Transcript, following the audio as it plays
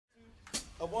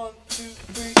1, 2,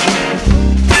 3.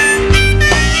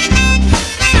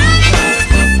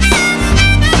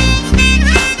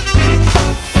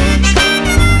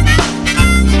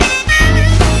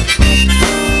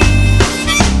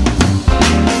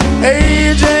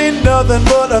 Age ain't nothing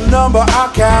but a number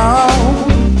I count.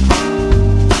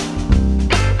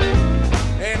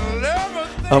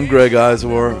 I'm Greg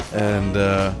Izor, and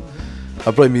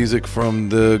I play music from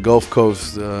the Gulf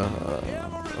Coast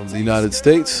of the United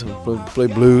States. I play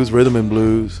blues, rhythm and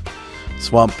blues,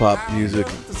 swamp pop music,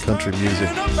 country music.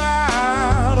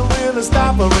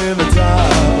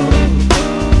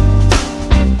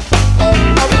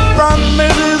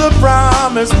 The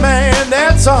promised man,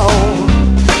 that's all.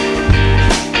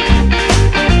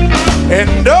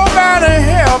 And nobody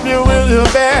help you with your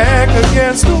back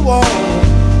against the wall.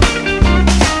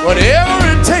 Whatever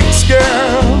it takes,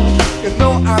 girl, you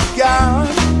know I've got.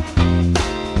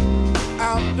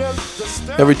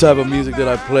 Every type of music that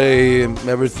I play and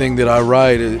everything that I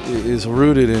write is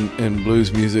rooted in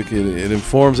blues music. It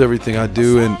informs everything I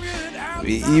do, and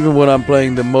even when I'm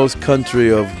playing the most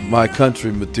country of my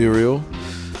country material,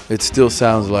 it still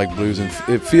sounds like blues, and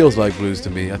it feels like blues to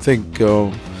me. I think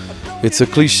it's a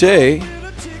cliche,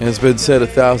 and it's been said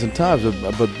 1,000 times,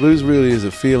 but blues really is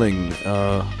a feeling,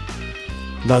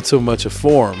 not so much a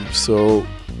form. So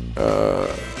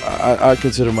I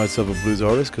consider myself a blues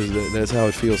artist because that's how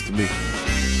it feels to me.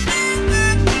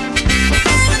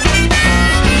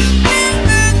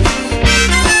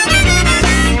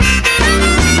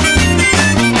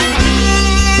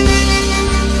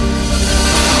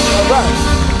 All right.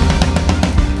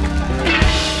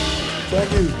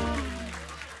 Thank you.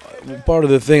 Part of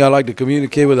the thing I like to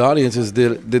communicate with the audience is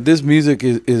that this music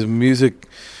is music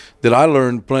that I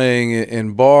learned playing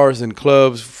in bars and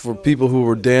clubs for people who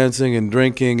were dancing and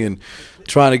drinking and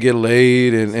trying to get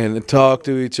laid and talk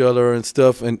to each other and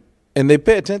stuff. And they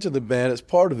pay attention to the band. It's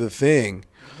part of the thing.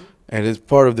 And it's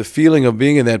part of the feeling of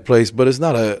being in that place. But it's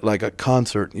not like a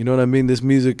concert. You know what I mean? This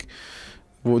music,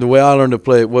 the way I learned to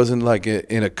play, it wasn't like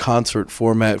in a concert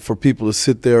format for people to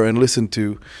sit there and listen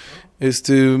to. Is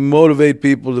to motivate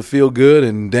people to feel good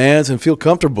and dance and feel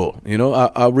comfortable. You know,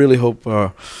 I really hope.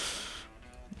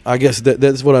 I guess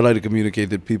that's what I like to communicate,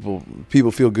 that people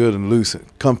feel good and loose and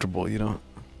comfortable, you know,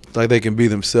 like they can be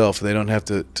themselves. They don't have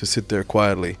to sit there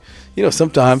quietly. You know,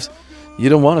 sometimes you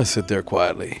don't want to sit there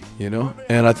quietly, you know,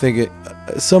 and I think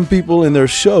some people in their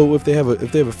show, if they have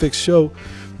a fixed show,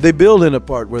 they build in a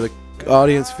part where the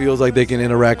audience feels like they can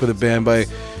interact with the band by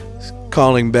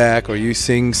calling back, or you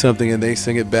sing something and they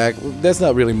sing it back. That's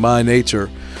not really my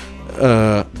nature.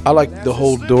 I like the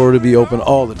whole door to be open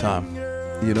all the time.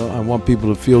 You know, I want people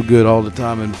to feel good all the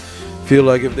time and feel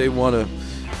like if they want to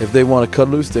cut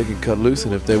loose, they can cut loose,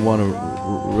 and if they want to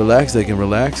relax, they can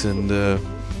relax, and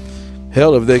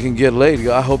hell, if they can get laid,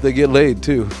 I hope they get laid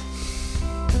too.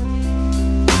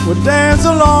 We'll dance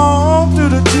along to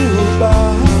the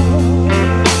jukebox,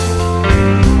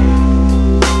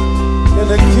 and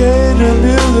the Cajun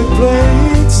music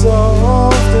played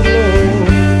soft and low.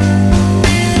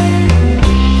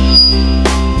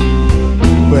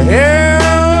 We're held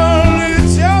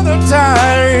each other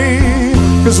tight,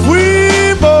 'cause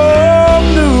we both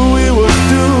knew we would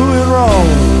do it wrong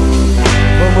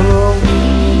from alone.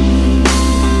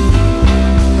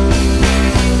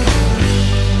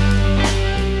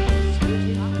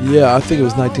 Yeah, I think it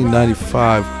was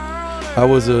 1995. I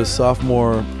was a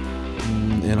sophomore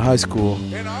in high school,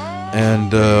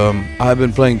 and I've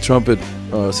been playing trumpet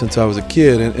since I was a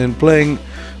kid, and playing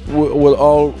with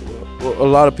a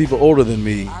lot of people older than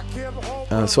me.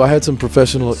 So I had some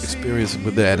professional experience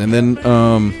with that, and then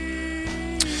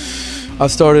I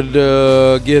started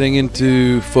getting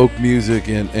into folk music,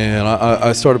 and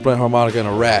I started playing harmonica in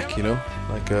a rack, you know,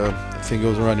 like the thing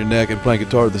goes around your neck, and playing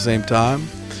guitar at the same time.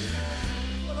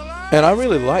 And I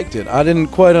really liked it. I didn't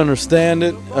quite understand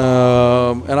it,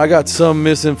 and I got some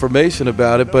misinformation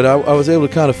about it, but I was able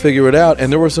to kind of figure it out. And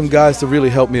there were some guys to really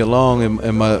help me along.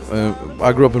 And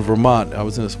I grew up in Vermont. I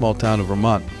was in a small town of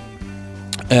Vermont,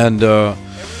 and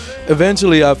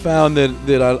eventually I found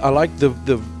that I liked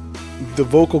the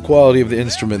vocal quality of the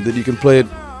instrument. That you can play it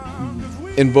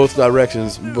in both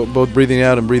directions, both breathing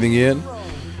out and breathing in,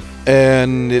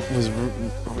 and it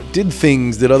did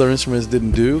things that other instruments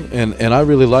didn't do, and I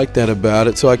really liked that about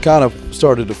it. So I kind of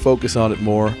started to focus on it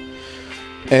more,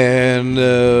 and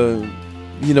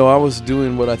you know, I was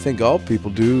doing what I think all people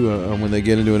do when they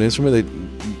get into an instrument.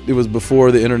 It was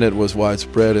before the internet was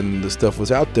widespread and the stuff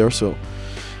was out there, so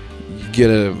you get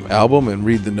an album and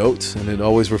read the notes, and it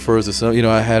always refers to some. You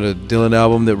know, I had a Dylan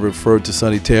album that referred to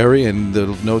Sonny Terry, and the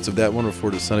notes of that one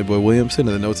referred to Sonny Boy Williamson,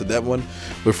 and the notes of that one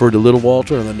referred to Little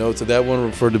Walter, and the notes of that one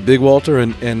referred to Big Walter,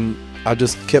 and I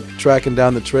just kept tracking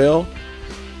down the trail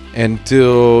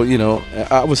until, you know,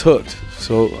 I was hooked.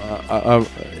 So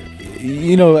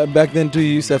you know, back then too,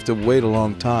 you used to have to wait a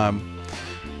long time.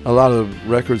 A lot of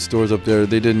record stores up there,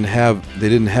 they didn't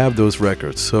have those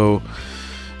records, so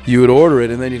you would order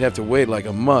it and then you'd have to wait like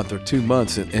a month or 2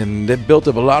 months, and that built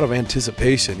up a lot of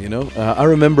anticipation, you know. I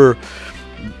remember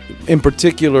in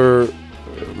particular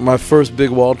my first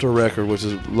Big Walter record, which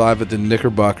is live at the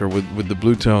Knickerbocker with the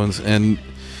Blue Tones, and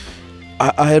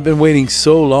I had been waiting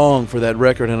so long for that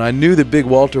record, and I knew that Big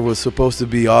Walter was supposed to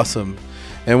be awesome,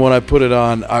 and when I put it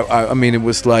on, I mean, it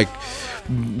was like,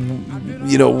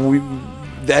 you know,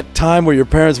 that time where your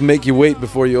parents make you wait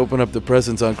before you open up the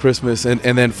presents on Christmas, and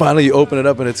then finally you open it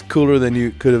up and it's cooler than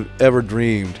you could have ever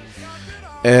dreamed.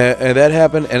 And that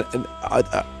happened, and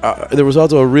there was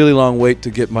also a really long wait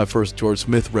to get my first George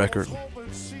Smith record.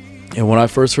 And when I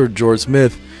first heard George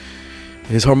Smith,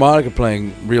 his harmonica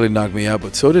playing really knocked me out,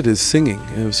 but so did his singing.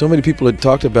 And so many people had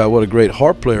talked about what a great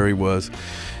harp player he was,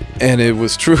 and it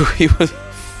was true, he was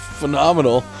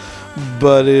phenomenal.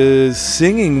 But his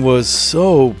singing was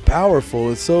so powerful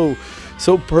and so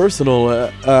personal.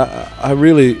 I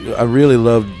really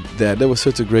loved that. That was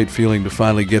such a great feeling to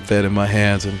finally get that in my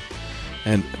hands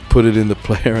and put it in the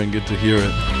player and get to hear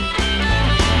it.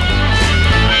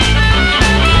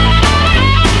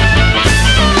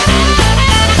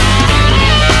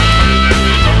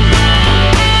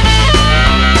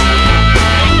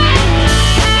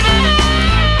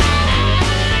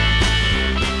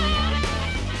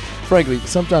 Frankly,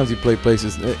 sometimes you play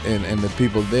places and the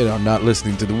people, they are not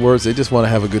listening to the words, they just want to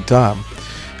have a good time.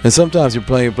 And sometimes you're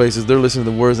playing places, they're listening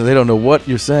to the words and they don't know what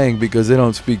you're saying because they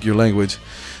don't speak your language.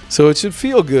 So it should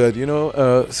feel good, you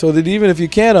know, so that even if you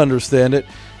can't understand it,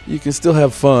 you can still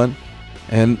have fun.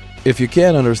 And if you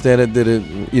can't understand it, that it,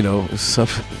 you know,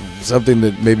 something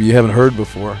that maybe you haven't heard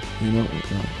before, you know.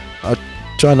 I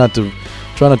try not to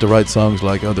write songs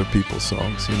like other people's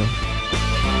songs, you know.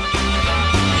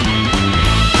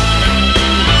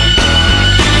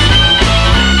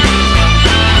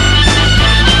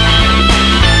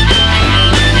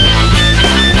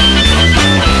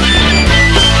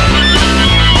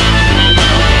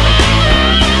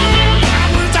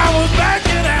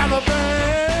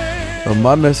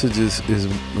 My message is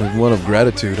one of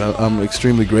gratitude. I'm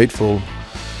extremely grateful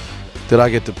that I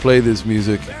get to play this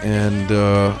music, and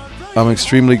I'm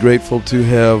extremely grateful to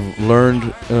have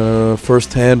learned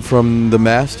firsthand from the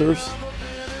masters.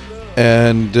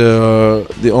 And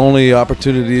the only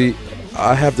opportunity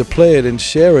I have to play it and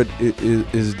share it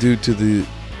is due to the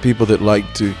people that like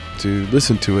to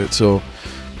listen to it. So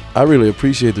I really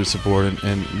appreciate their support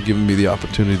and giving me the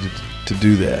opportunity to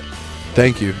do that.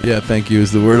 Thank you. Yeah, thank you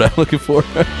is the word I'm looking for.